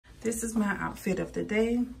This is my outfit of the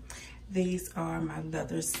day. These are my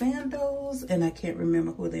leather sandals, and I can't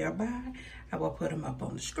remember who they are by. I will put them up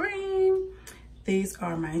on the screen. These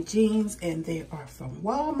are my jeans, and they are from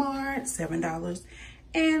Walmart,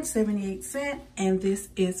 $7.78. And this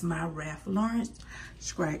is my Ralph Lauren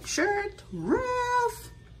striped shirt,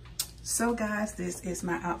 Ralph. So guys, this is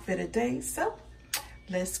my outfit of the day. So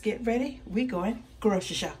let's get ready. We going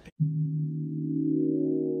grocery shopping.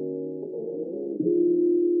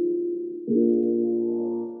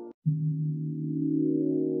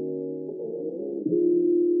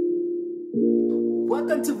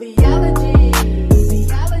 Welcome to Biology.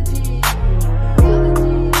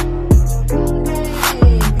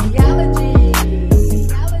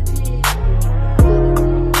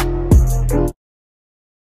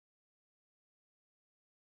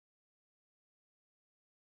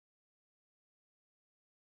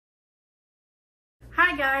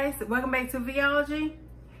 Hi guys, welcome back to Biology.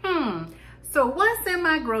 So what's in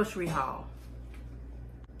my grocery haul?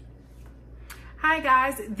 Hi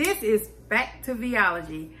guys, this is back to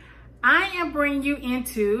Biology. I am bringing you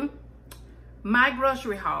into my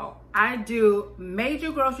grocery haul. I do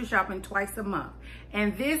major grocery shopping twice a month,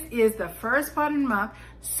 and this is the first part of the month,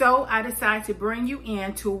 so I decided to bring you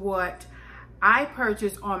into what I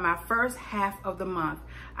purchased on my first half of the month.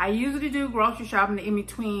 I usually do grocery shopping in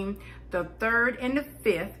between the 3rd and the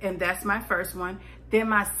 5th, and that's my first one. Then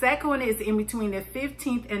my second one is in between the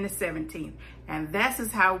 15th and the 17th. And that's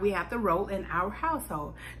just how we have to roll in our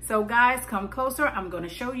household. So guys, come closer. I'm going to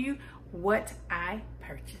show you what I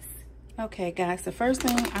purchased. Okay guys, the first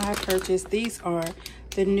thing I purchased, these are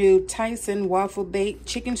the new Tyson waffle baked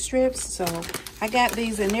chicken strips. So I got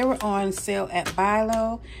these and they were on sale at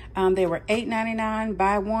Bi-Lo. They were $8.99,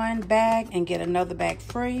 buy one bag and get another bag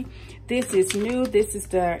free. This is new. This is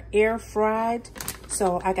the air fried.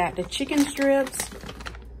 So I got the chicken strips.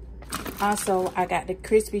 Also, I got the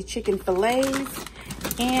crispy chicken fillets.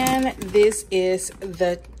 And this is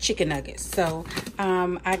the chicken nuggets. So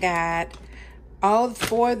I got all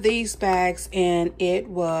 4 of these bags and it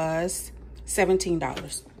was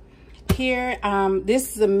 $17. Here,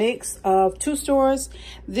 this is a mix of 2 stores.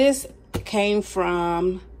 This came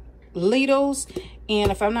from Lidl's,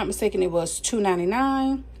 and if I'm not mistaken, it was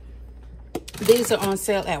 $2.99. These are on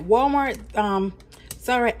sale at Walmart,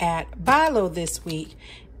 at Bi-Lo this week.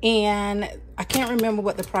 And I can't remember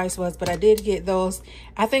what the price was, but I did get those.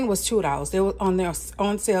 I think it was $2. They were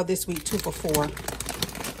on sale this week, 2 for $4.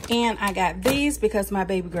 And I got these because my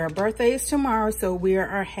baby girl birthday is tomorrow, so we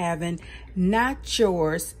are having Not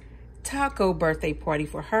Yours taco birthday party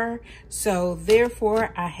for her. So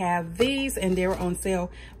therefore I have these and they're on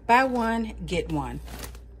sale, buy one get one.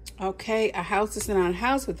 Okay, a house is not a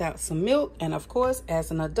house without some milk, and of course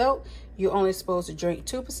as an adult you're only supposed to drink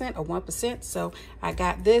 2% or 1%. So I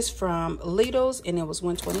got this from Lidl's and it was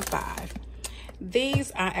 $1.25.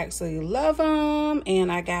 These, I actually love them,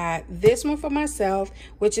 and I got this one for myself,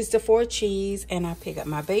 which is the 4 cheese, and I pick up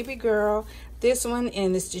my baby girl this one,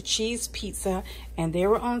 and it's the cheese pizza, and they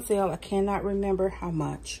were on sale. I cannot remember how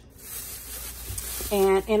much.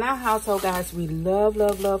 And in our household, guys, we love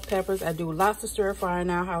peppers. I do lots of stir fry in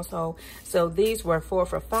our household. So these were 4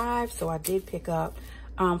 for $5, so I did pick up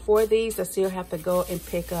 4 of these. I still have to go and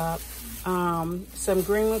pick up some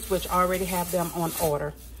green ones, which I already have them on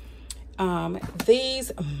order.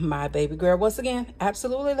 These, my baby girl, once again,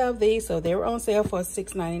 absolutely love these. So they were on sale for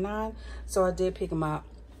 $6.99. So I did pick them up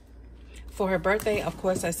for her birthday. Of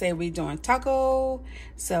course, I say we're doing taco.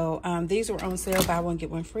 So these were on sale, buy one,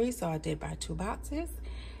 get one free. So I did buy 2 boxes.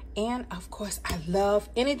 And of course, I love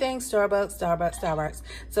anything Starbucks.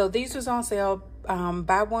 So these was on sale,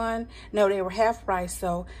 buy one. No, they were half price.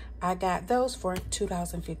 So I got those for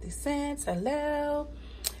 $2.50. Hello.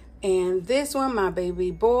 And this one, my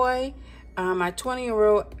baby boy, my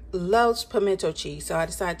 20-year-old loves pimento cheese. So I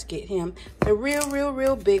decided to get him the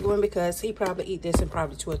real big one because he probably eat this in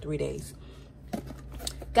probably 2 or 3 days.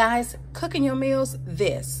 Guys, cooking your meals,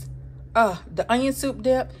 this. The onion soup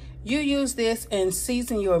dip. You use this and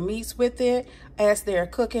season your meats with it as they're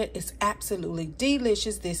cooking. It's absolutely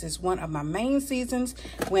delicious. This is one of my main seasons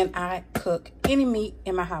when I cook any meat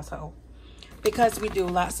in my household. Because we do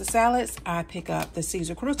lots of salads, I pick up the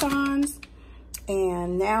Caesar croutons.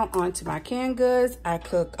 And now on to my canned goods. I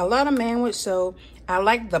cook a lot of manwich, so I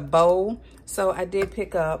like the bowl. So I did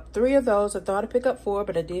pick up 3 of those. I thought I'd pick up 4,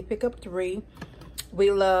 but I did pick up 3.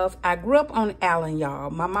 I grew up on Allen,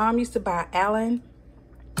 y'all. My mom used to buy Allen.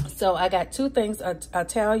 So I got 2 things,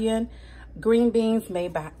 Italian green beans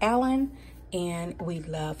made by Allen. And we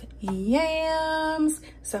love yams.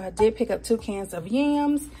 So I did pick up 2 cans of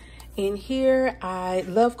yams. In here, I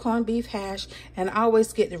love corned beef hash, and I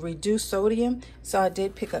always get the reduced sodium, so I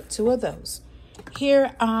did pick up 2 of those.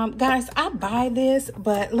 Here, guys, I buy this,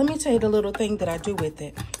 but let me tell you the little thing that I do with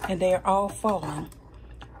it, and they're all falling.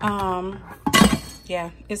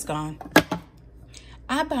 Yeah, it's gone.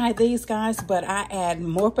 I buy these, guys, but I add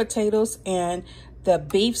more potatoes and the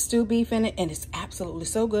beef, stew beef in it, and it's absolutely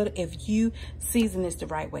so good if you season this the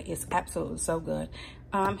right way. It's absolutely so good.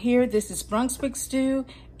 Here, this is Brunswick stew,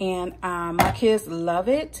 and my kids love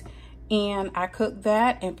it, and I cook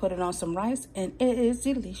that and put it on some rice, and it is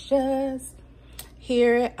delicious.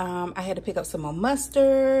 Here, I had to pick up some more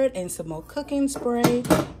mustard and some more cooking spray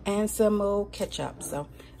and some more ketchup. So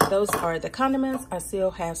those are the condiments. I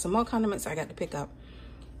still have some more condiments I got to pick up.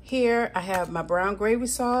 Here, I have my brown gravy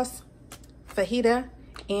sauce, fajita,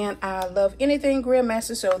 and I love anything grill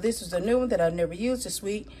master. So this is a new one that I've never used, the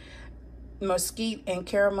sweet mesquite and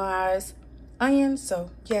caramelized onions.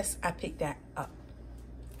 So yes, I picked that up.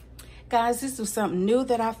 Guys, this was something new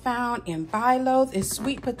that I found in Bi-Lo. It's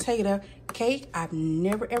sweet potato cake. I've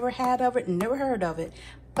never ever had of it, never heard of it.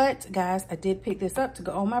 But guys, I did pick this up to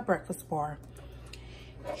go on my breakfast bar.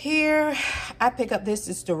 Here, I pick up this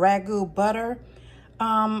is the ragu butter.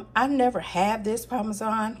 I've never had this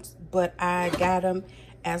Parmesan, but I got them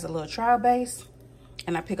as a little trial base.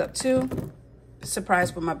 And I pick up 2. Surprise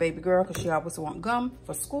for my baby girl, because she always wants gum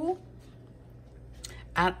for school.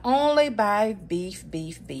 I only buy beef,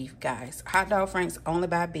 guys. Hot dog franks, only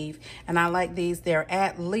buy beef. And I like these. They're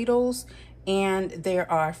at Lidl's, and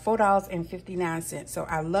there are $4.59. So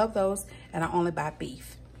I love those, and I only buy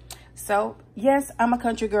beef. So yes, I'm a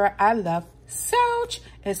country girl. I love sausage.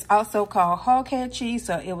 It's also called hog head cheese.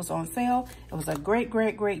 So it was on sale. It was a great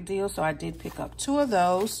deal. So I did pick up 2 of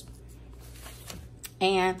those.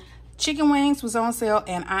 And chicken wings was on sale,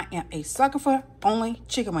 and I am a sucker for only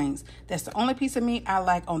chicken wings. That's the only piece of meat I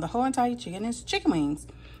like on the whole entire chicken is chicken wings.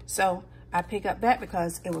 So I pick up that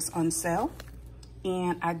because it was on sale.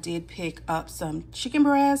 And I did pick up some chicken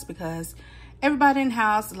breasts because everybody in the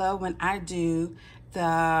house love when I do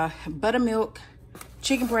the buttermilk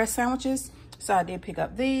chicken breast sandwiches. So I did pick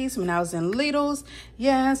up these when I was in Lidl's.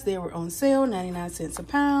 Yes, they were on sale, 99 cents a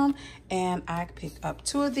pound. And I picked up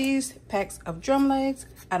 2 of these packs of drum legs.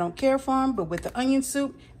 I don't care for them, but with the onion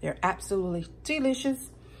soup, they're absolutely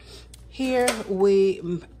delicious. Here,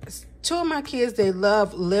 2 of my kids, they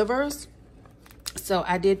love livers. So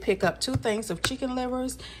I did pick up 2 things of chicken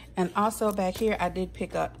livers. And also back here, I did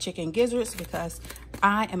pick up chicken gizzards because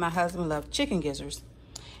I and my husband love chicken gizzards.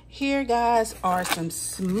 Here, guys, are some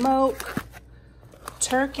smoked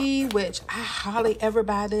turkey, which I hardly ever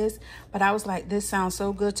buy this, but I was like, this sounds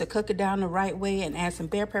so good to cook it down the right way and add some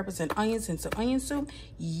bell peppers and onions and some onion soup.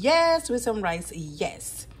 Yes, with some rice.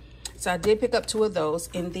 Yes. So I did pick up 2 of those,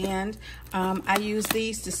 and then I use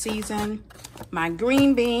these to season my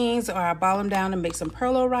green beans, or I boil them down and make some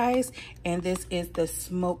perlo rice. And this is the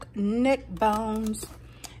smoked neck bones.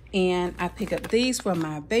 And I pick up these for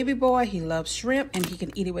my baby boy. He loves shrimp, and he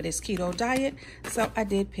can eat it with his keto diet. So I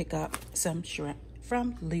did pick up some shrimp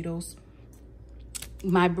from Lidl's.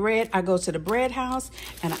 My bread, I go to the bread house,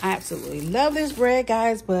 and I absolutely love this bread,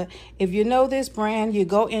 guys. But if you know this brand, you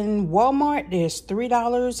go in Walmart, there's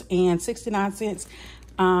 $3.69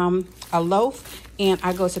 a loaf. And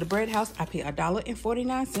I go to the bread house, I pay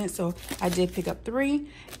 $1.49. So I did pick up 3.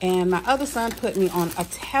 And my other son put me on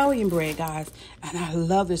Italian bread, guys. And I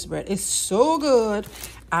love this bread. It's so good.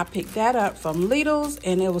 I picked that up from Lidl's,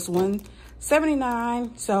 and it was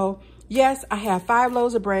 $1.79. So yes, I have 5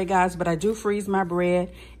 loaves of bread, guys, but I do freeze my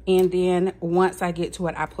bread. And then once I get to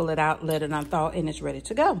it, I pull it out, let it unthaw, and it's ready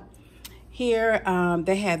to go. Here,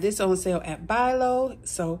 they had this on sale at Bi-Lo,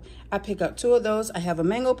 so I pick up 2 of those. I have a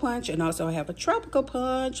mango punch, and also I have a tropical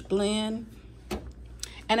punch blend.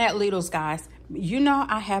 And at Lidl's, guys, you know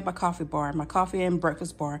I have my coffee bar, my coffee and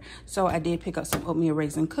breakfast bar. So I did pick up some oatmeal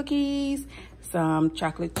raisin cookies, some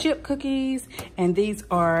chocolate chip cookies, and these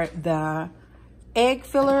are the egg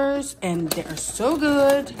fillers, and they're so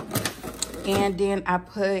good. And then I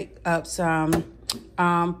put up some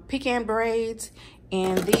pecan braids,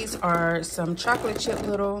 and these are some chocolate chip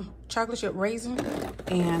raisin.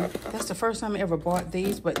 And that's the first time I ever bought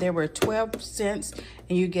these, but they were 12 cents,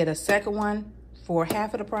 and you get a second one for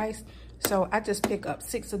half of the price. So I just pick up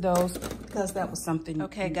 6 of those because that was something.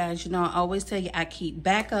 Okay, guys, you know, I always tell you I keep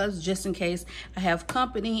backups just in case I have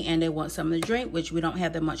company and they want something to drink, which we don't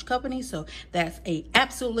have that much company. So that's a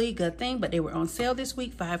absolutely good thing. But they were on sale this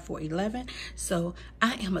week, 5 for $11. So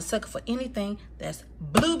I am a sucker for anything that's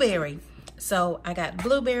blueberry. So I got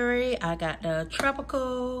blueberry, I got the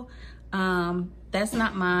tropical. That's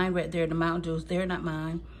not mine right there. The Mountain Dews, they're not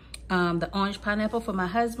mine. the orange pineapple for my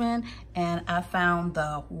husband, and I found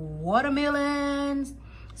the watermelons.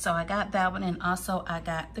 So I got that one, and also I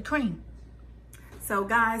got the cream. So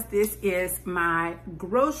guys, this is my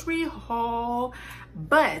grocery haul,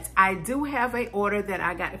 but I do have an order that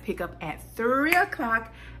I got to pick up at 3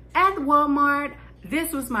 o'clock at Walmart.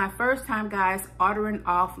 This was my first time, guys, ordering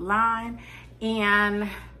offline. And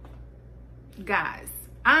guys,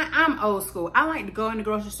 I'm old school. I like to go in the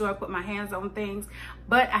grocery store, put my hands on things,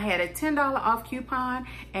 but I had a $10 off coupon.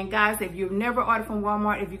 And guys, if you've never ordered from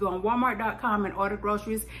Walmart, if you go on walmart.com and order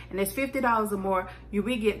groceries and it's $50 or more, you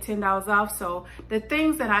will get $10 off. So the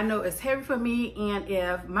things that I know is heavy for me, and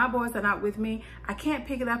if my boys are not with me, I can't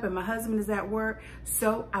pick it up and my husband is at work.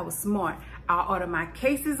 So I was smart. I'll order my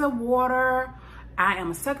cases of water. I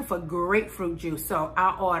am a sucker for grapefruit juice. So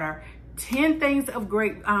I'll order 10 things of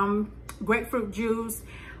grapefruit juice,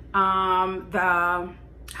 the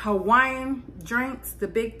Hawaiian drinks, the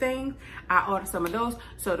big thing. I ordered some of those.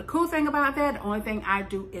 So the cool thing about that, the only thing I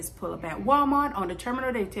do is pull up at Walmart on the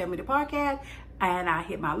terminal. They tell me to park at, and I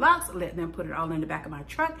hit my locks, let them put it all in the back of my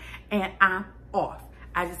truck, and I'm off.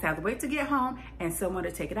 I just have to wait to get home and someone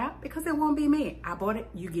to take it out, because it won't be me. I bought it,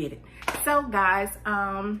 you get it. So guys,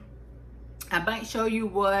 I might show you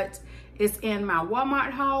what is in my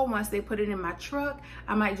Walmart haul once they put it in my truck.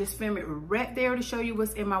 I might just film it right there to show you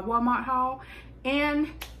what's in my Walmart haul.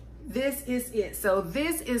 And this is it. So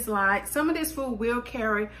this is like, some of this food will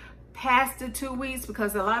carry past the 2 weeks,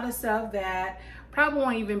 because a lot of stuff that probably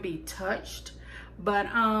won't even be touched. But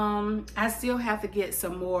I still have to get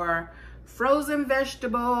some more frozen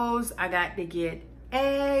vegetables. I got to get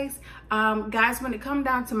eggs. Guys, when it comes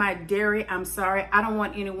down to my dairy, I'm sorry, I don't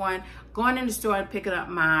want anyone going in the store and picking up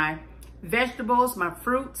my vegetables, my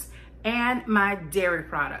fruits, and my dairy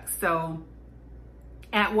products. So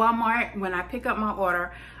at Walmart, when I pick up my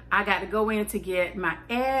order, I got to go in to get my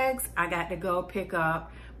eggs. I got to go pick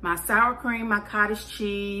up my sour cream, my cottage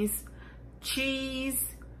cheese,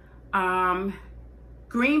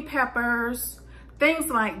 green peppers, things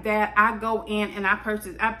like that. I go in and I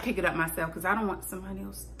pick it up myself, because I don't want somebody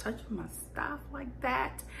else touching my stuff like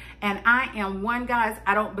that. And I am one, guys,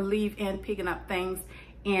 I don't believe in picking up things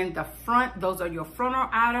in the front. Those are your frontal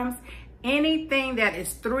items. Anything that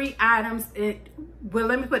is 3 items, well,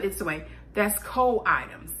 let me put it this way, that's cold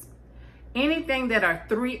items. Anything that are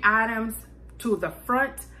 3 items to the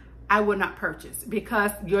front, I will not purchase,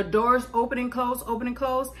 because your doors open and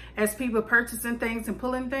close as people purchasing things and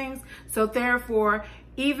pulling things. So therefore,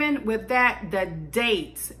 even with that, the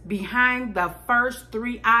dates behind the first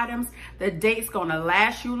 3 items, the date's gonna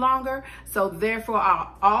last you longer. So therefore,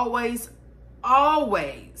 I'll always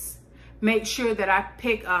make sure that I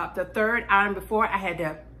pick up the 3rd item before. I had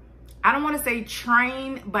to, I don't want to say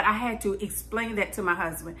train, but I had to explain that to my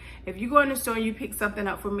husband. If you go in the store and you pick something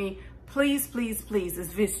up for me, please, please, please,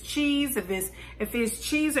 if it's cheese, if it's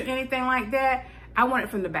cheese or anything like that, I want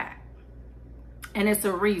it from the back. And it's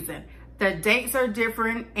a reason. The dates are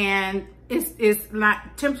different, and it's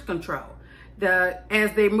not temperature control.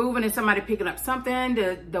 As they're moving and somebody picking up something,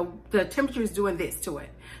 the temperature is doing this to it.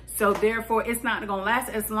 So therefore, it's not gonna last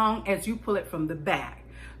as long as you pull it from the back.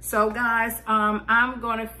 So guys, I'm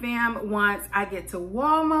gonna film once I get to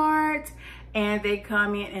Walmart and they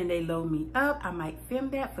come in and they load me up. I might film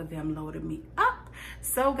that for them loading me up.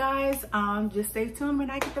 So guys, just stay tuned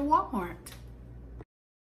when I get to Walmart.